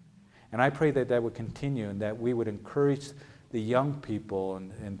 And I pray that that would continue and that we would encourage the young people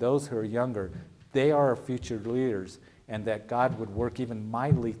and those who are younger. They are our future leaders, and that God would work even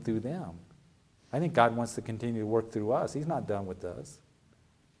mightily through them. I think God wants to continue to work through us. He's not done with us.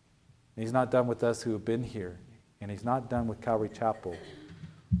 He's not done with us who have been here. And He's not done with Calvary Chapel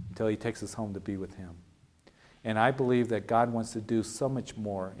until He takes us home to be with Him. And I believe that God wants to do so much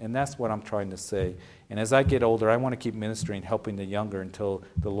more. And that's what I'm trying to say. And as I get older, I want to keep ministering, helping the younger until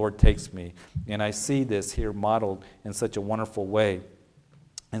the Lord takes me. And I see this here modeled in such a wonderful way.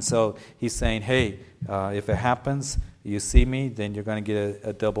 And so He's saying, hey, if it happens, you see me, then you're going to get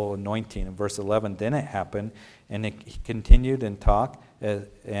a double anointing. In verse 11, then it happened. And he continued and talked.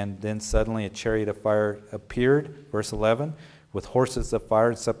 And then suddenly a chariot of fire appeared. Verse 11. With horses of fire,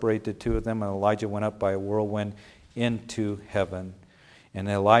 and separated the two of them, and Elijah went up by a whirlwind into heaven. And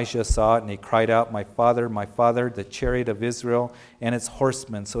Elijah saw it, and he cried out, my father, the chariot of Israel and its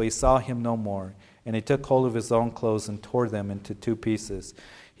horsemen. So he saw him no more. And he took hold of his own clothes and tore them into two pieces.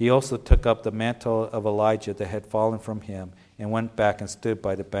 He also took up the mantle of Elijah that had fallen from him, and went back and stood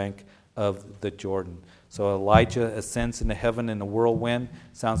by the bank of the Jordan. So Elijah ascends into heaven in a whirlwind.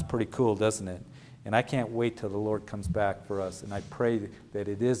 Sounds pretty cool, doesn't it? And I can't wait till the Lord comes back for us. And I pray that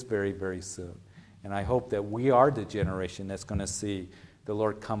it is very, very soon. And I hope that we are the generation that's going to see the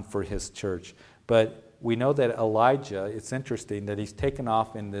Lord come for His church. But we know that Elijah, it's interesting that he's taken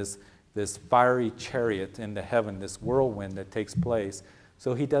off in this fiery chariot into heaven, this whirlwind that takes place,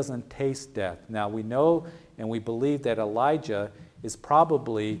 so he doesn't taste death. Now we know and we believe that Elijah is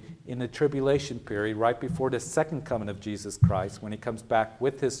probably in the tribulation period right before the second coming of Jesus Christ, when He comes back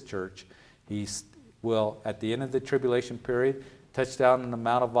with His church. He's will, at the end of the tribulation period, touch down on the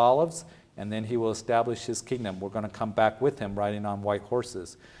Mount of Olives, and then he will establish his kingdom. We're going to come back with him riding on white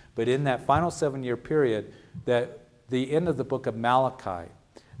horses. But in that final 7-year period, that the end of the book of Malachi,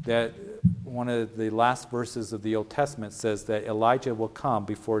 that one of the last verses of the Old Testament says that Elijah will come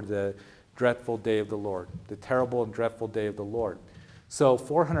before the dreadful day of the Lord, the terrible and dreadful day of the Lord. So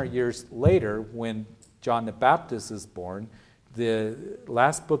 400 years later, when John the Baptist is born, the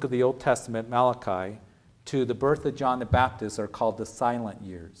last book of the Old Testament, Malachi, to the birth of John the Baptist are called the silent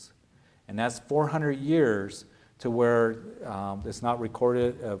years. And that's 400 years to where it's not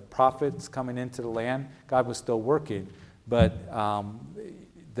recorded of prophets coming into the land. God was still working, but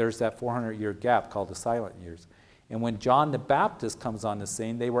there's that 400-year gap called the silent years. And when John the Baptist comes on the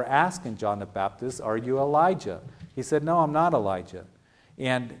scene, they were asking John the Baptist, "Are you Elijah?" He said, "No, I'm not Elijah."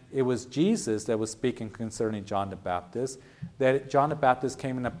 And it was Jesus that was speaking concerning John the Baptist, that John the Baptist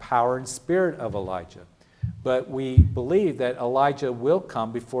came in the power and spirit of Elijah. But we believe that Elijah will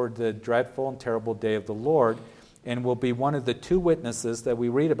come before the dreadful and terrible day of the Lord and will be one of the 2 witnesses that we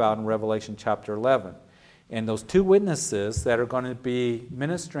read about in Revelation chapter 11. And those 2 witnesses that are going to be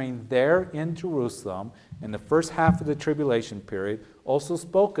ministering there in Jerusalem in the first half of the tribulation period, also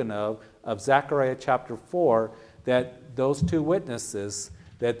spoken of Zechariah chapter 4, that those 2 witnesses,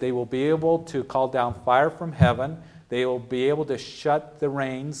 that they will be able to call down fire from heaven, they will be able to shut the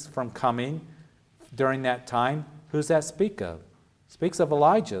rains from coming during that time. Who's that speak of? Speaks of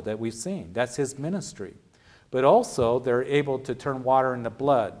Elijah that we've seen. That's his ministry. But also they're able to turn water into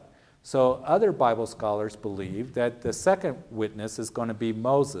blood. So other Bible scholars believe that the second witness is going to be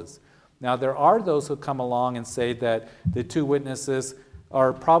Moses. Now there are those who come along and say that the 2 witnesses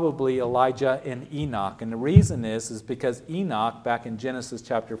are probably Elijah and Enoch. And the reason is because Enoch, back in Genesis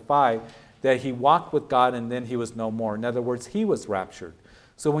chapter 5, that he walked with God and then he was no more. In other words, he was raptured.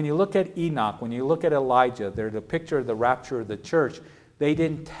 So when you look at Enoch, when you look at Elijah, they're the picture of the rapture of the church. They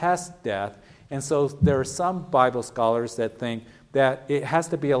didn't test death. And so there are some Bible scholars that think that it has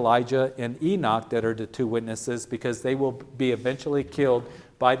to be Elijah and Enoch that are the 2 witnesses, because they will be eventually killed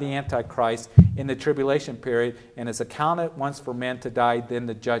by the Antichrist in the tribulation period, and it's accounted once for man to die, then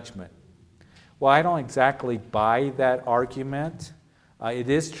the judgment. Well, I don't exactly buy that argument. It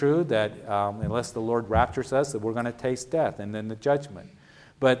is true that unless the Lord raptures us, that we're going to taste death and then the judgment.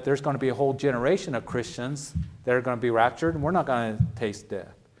 But there's going to be a whole generation of Christians that are going to be raptured, and we're not going to taste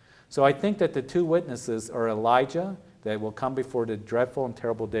death. So I think that the 2 witnesses are Elijah, that will come before the dreadful and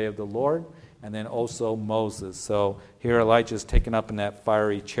terrible day of the Lord, and then also Moses. So here Elijah is taken up in that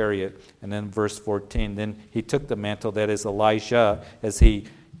fiery chariot. And then verse 14, then he took the mantle, that is Elijah, as he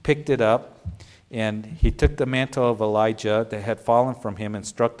picked it up, and he took the mantle of Elijah that had fallen from him and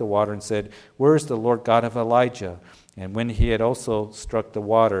struck the water and said, "Where is the Lord God of Elijah?" And when he had also struck the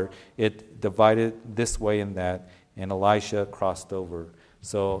water, it divided this way and that, and Elisha crossed over.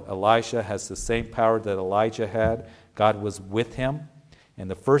 So Elisha has the same power that Elijah had. God was with him. And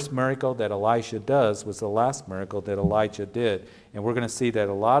the first miracle that Elisha does was the last miracle that Elijah did. And we're going to see that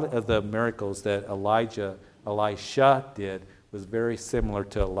a lot of the miracles that Elisha did was very similar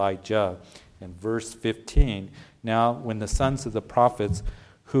to Elijah. In verse 15, now when the sons of the prophets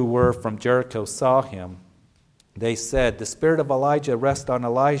who were from Jericho saw him, they said, "The spirit of Elijah rests on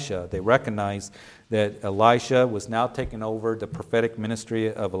Elisha." They recognized that Elisha was now taking over the prophetic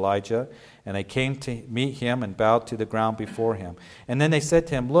ministry of Elijah, and they came to meet him and bowed to the ground before him. And then they said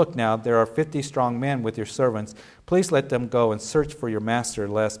to him, "Look now, there are 50 strong men with your servants. Please let them go and search for your master,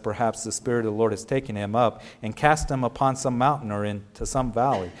 lest perhaps the Spirit of the Lord has taken him up and cast him upon some mountain or into some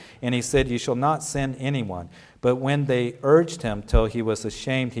valley." And he said, "You shall not send anyone." But when they urged him till he was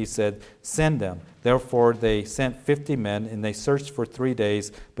ashamed, he said, "Send them." Therefore they sent 50 men, and they searched for 3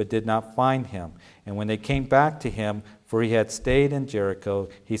 days, but did not find him. And when they came back to him, for he had stayed in Jericho,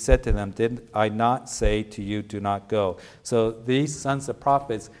 he said to them, "Did I not say to you, do not go?" So these sons of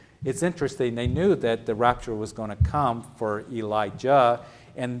prophets, it's interesting, they knew that the rapture was going to come for Elijah,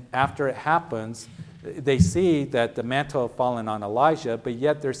 and after it happens, they see that the mantle had fallen on Elijah, but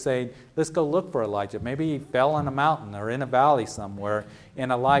yet they're saying, let's go look for Elijah. Maybe he fell on a mountain or in a valley somewhere.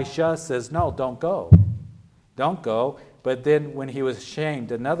 And Elisha says, "No, don't go. Don't go." But then when he was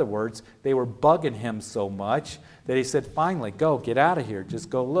ashamed, in other words, they were bugging him so much that he said, "Finally, go, get out of here. Just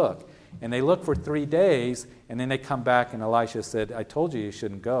go look." And they look for 3 days, and then they come back, and Elisha said, "I told you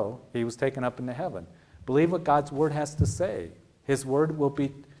shouldn't go." He was taken up into heaven. Believe what God's word has to say. His word will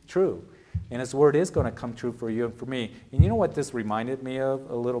be true. And his word is going to come true for you and for me. And you know what this reminded me of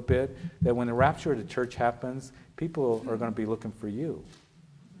a little bit? That when the rapture of the church happens, people are going to be looking for you.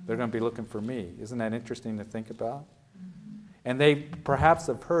 They're going to be looking for me. Isn't that interesting to think about? And they perhaps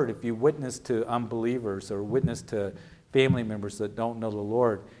have heard, if you witness to unbelievers or witness to family members that don't know the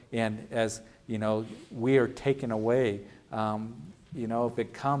Lord, and as, we are taken away, if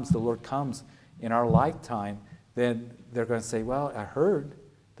it comes, the Lord comes in our lifetime, then they're going to say, well, I heard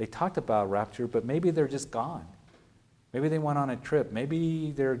they talked about rapture, but maybe they're just gone. Maybe they went on a trip.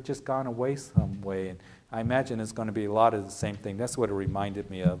 Maybe they're just gone away some way. And I imagine it's going to be a lot of the same thing. That's what it reminded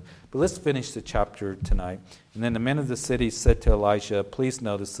me of. But let's finish the chapter tonight. And then the men of the city said to Elisha, please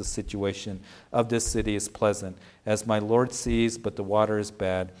notice the situation of this city is pleasant, as my Lord sees, but the water is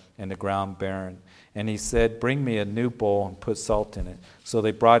bad and the ground barren. And he said, bring me a new bowl and put salt in it. So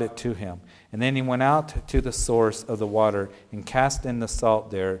they brought it to him. And then he went out to the source of the water and cast in the salt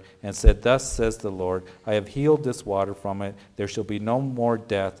there and said, thus says the Lord, I have healed this water from it. There shall be no more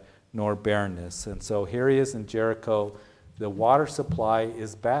death nor barrenness. And so here he is in Jericho. The water supply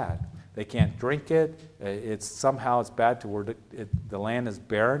is bad. They can't drink it. It's bad to where the land is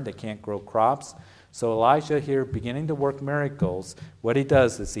barren. They can't grow crops. So Elijah here, beginning to work miracles, what he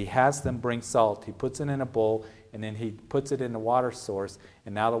does is he has them bring salt. He puts it in a bowl, and then he puts it in the water source,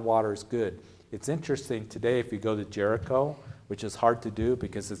 and now the water is good. It's interesting today if you go to Jericho, which is hard to do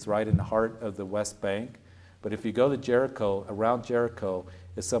because it's right in the heart of the West Bank. But if you go to Jericho, around Jericho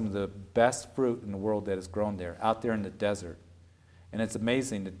is some of the best fruit in the world that is grown there, out there in the desert. And it's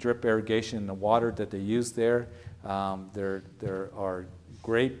amazing, the drip irrigation and the water that they use there. There are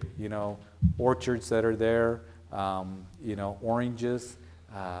grape, orchards that are there, oranges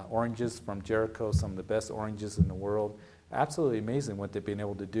from Jericho, some of the best oranges in the world. Absolutely amazing what they've been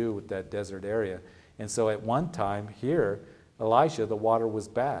able to do with that desert area. And so at one time here, Elisha, the water was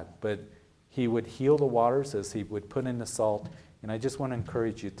bad, but he would heal the waters as he would put in the salt. And I just want to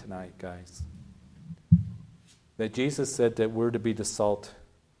encourage you tonight, guys, that Jesus said that we're to be the salt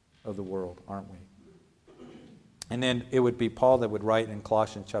of the world, aren't we? And then it would be Paul that would write in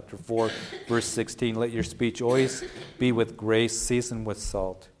Colossians chapter 4, verse 16, let your speech always be with grace, seasoned with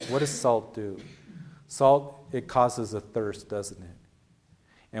salt. What does salt do? Salt, it causes a thirst, doesn't it?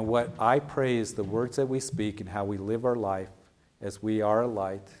 And what I pray is the words that we speak and how we live our life as we are a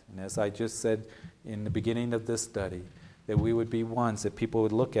light, and as I just said in the beginning of this study, that we would be ones that people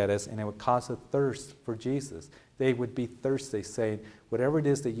would look at us and it would cause a thirst for Jesus. They would be thirsty, saying, whatever it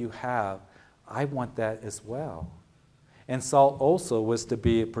is that you have, I want that as well. And salt also was to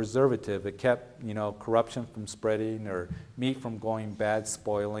be a preservative. It kept, corruption from spreading or meat from going bad,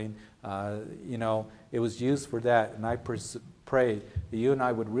 spoiling. It was used for that. And I pray that you and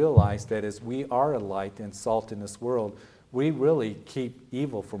I would realize that as we are a light and salt in this world, we really keep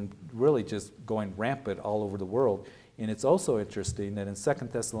evil from really just going rampant all over the world. And it's also interesting that in 2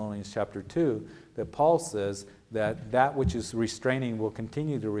 Thessalonians chapter 2, that Paul says that which is restraining will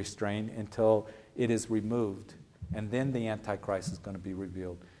continue to restrain until it is removed. And then the Antichrist is going to be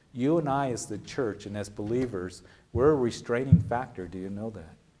revealed. You and I as the church and as believers, we're a restraining factor. Do you know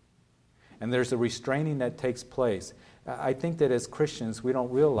that? And there's a restraining that takes place. I think that as Christians, we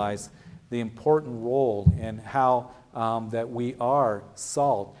don't realize the important role and how that we are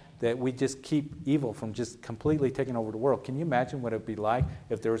salt, that we just keep evil from just completely taking over the world. Can you imagine what it would be like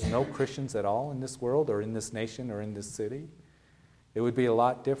if there was no Christians at all in this world or in this nation or in this city? It would be a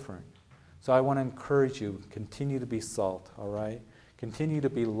lot different. So I want to encourage you, continue to be salt, all right? Continue to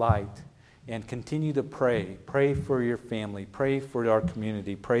be light and continue to pray. Pray for your family. Pray for our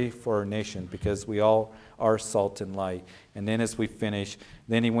community. Pray for our nation because we all are salt and light. And then as we finish,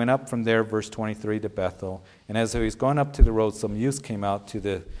 then he went up from there, verse 23, to Bethel. And as he was going up to the road, some youths came out to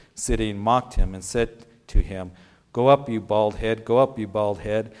the city and mocked him and said to him, go up, you bald head, go up, you bald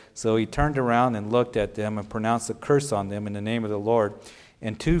head. So he turned around and looked at them and pronounced a curse on them in the name of the Lord.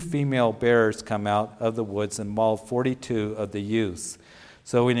 And 2 female bears come out of the woods and mauled 42 of the youths.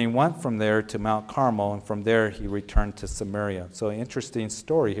 So when he went from there to Mount Carmel, and from there he returned to Samaria. So an interesting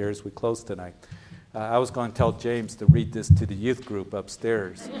story here as we close tonight. I was going to tell James to read this to the youth group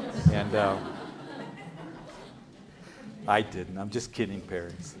upstairs. And I didn't. I'm just kidding,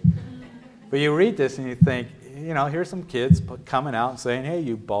 parents. But you read this and you think, here's some kids coming out and saying, hey,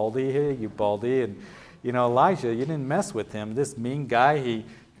 you baldy, hey, you baldy. And, Elijah, you didn't mess with him. This mean guy, he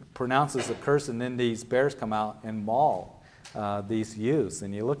pronounces a curse, and then these bears come out and maul these youths.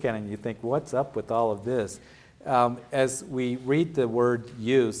 And you look at it and you think, what's up with all of this? As we read the word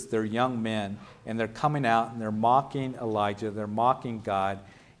youths, they're young men, and they're coming out and they're mocking Elijah, they're mocking God,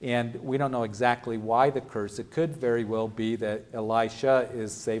 and we don't know exactly why the curse. It could very well be that Elisha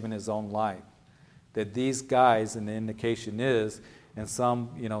is saving his own life. That these guys, and the indication is, and some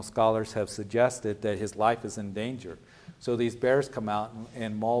scholars have suggested that his life is in danger. So these bears come out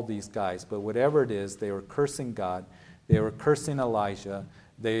and maul these guys. But whatever it is, they were cursing God. They were cursing Elijah.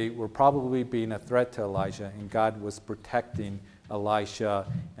 They were probably being a threat to Elijah, and God was protecting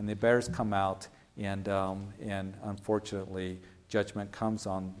Elisha. And the bears come out, and unfortunately, judgment comes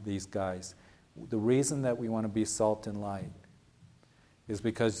on these guys. The reason that we want to be salt and light is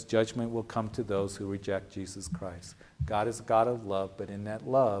because judgment will come to those who reject Jesus Christ. God is a God of love, but in that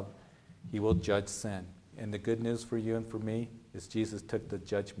love, he will judge sin. And the good news for you and for me is Jesus took the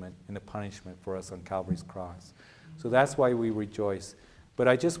judgment and the punishment for us on Calvary's cross. So that's why we rejoice. But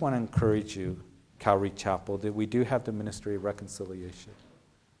I just want to encourage you, Calvary Chapel, that we do have the ministry of reconciliation.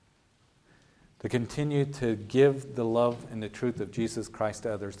 To continue to give the love and the truth of Jesus Christ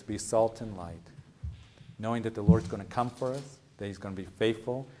to others, to be salt and light, knowing that the Lord's going to come for us, that he's going to be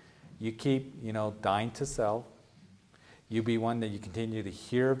faithful. You keep, dying to self. You be one that you continue to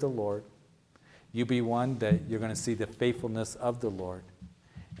hear of the Lord. You be one that you're going to see the faithfulness of the Lord.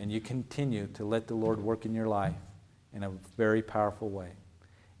 And you continue to let the Lord work in your life in a very powerful way.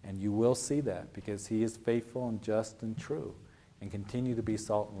 And you will see that because he is faithful and just and true. And continue to be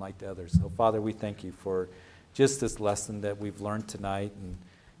salt and light to others. So, Father, we thank you for just this lesson that we've learned tonight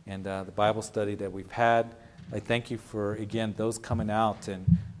and the Bible study that we've had. I thank you for, again, those coming out.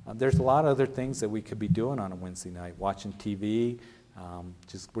 And there's a lot of other things that we could be doing on a Wednesday night, watching TV,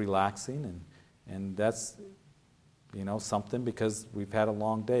 just relaxing. And that's, something because we've had a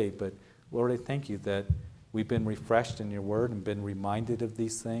long day. But, Lord, I thank you that we've been refreshed in your word and been reminded of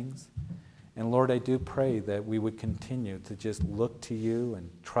these things. And Lord, I do pray that we would continue to just look to you and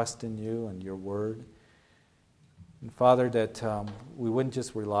trust in you and your word. And Father, that we wouldn't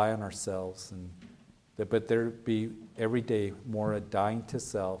just rely on ourselves, but there be every day more a dying to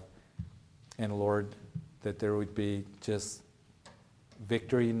self. And Lord, that there would be just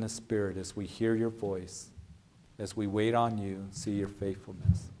victory in the Spirit as we hear your voice, as we wait on you and see your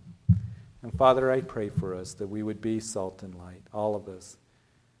faithfulness. And Father, I pray for us that we would be salt and light, all of us,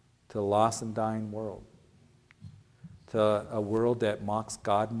 to a lost and dying world, to a world that mocks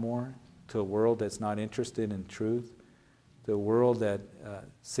God more, to a world that's not interested in truth, to a world that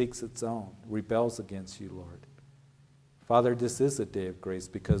seeks its own, rebels against you, Lord. Father, this is a day of grace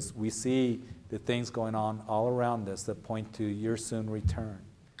because we see the things going on all around us that point to your soon return.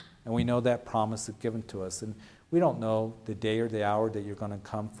 And we know that promise is given to us. And we don't know the day or the hour that you're going to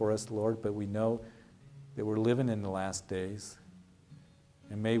come for us, Lord, but we know that we're living in the last days.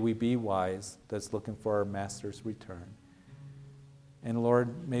 And may we be wise that's looking for our Master's return. And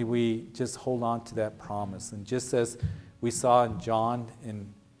Lord, may we just hold on to that promise. And just as we saw in John,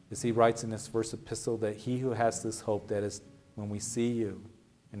 as he writes in this first epistle, that he who has this hope, that is when we see you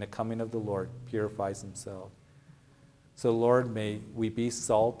in the coming of the Lord, purifies himself. So Lord, may we be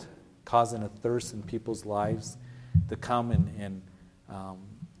salt, causing a thirst in people's lives to come and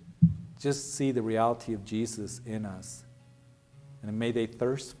just see the reality of Jesus in us. And may they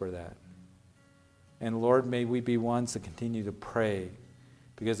thirst for that. And Lord, may we be ones to continue to pray,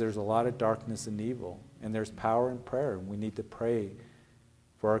 because there's a lot of darkness and evil, and there's power in prayer, and we need to pray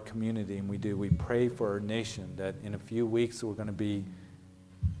for our community, and we do. We pray for our nation, that in a few weeks we're going to be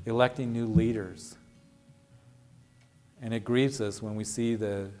electing new leaders. And it grieves us when we see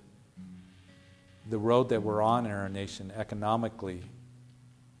the road that we're on in our nation, economically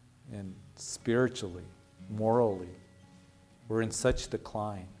and spiritually, morally. We're in such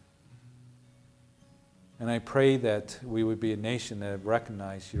decline. And I pray that we would be a nation that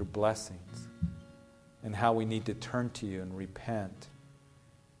recognize your blessings and how we need to turn to you and repent,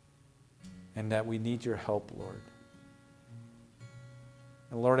 and that we need your help, Lord.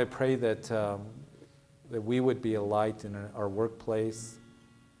 And Lord, I pray that that we would be a light in our workplace.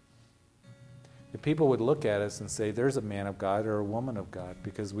 That people would look at us and say, there's a man of God or a woman of God,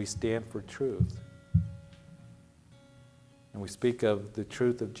 because we stand for truth. And we speak of the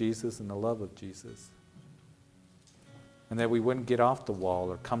truth of Jesus and the love of Jesus. And that we wouldn't get off the wall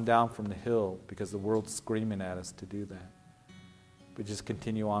or come down from the hill because the world's screaming at us to do that. But just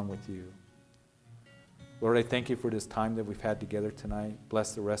continue on with you. Lord, I thank you for this time that we've had together tonight.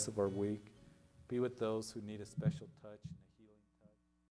 Bless the rest of our week. Be with those who need a special touch.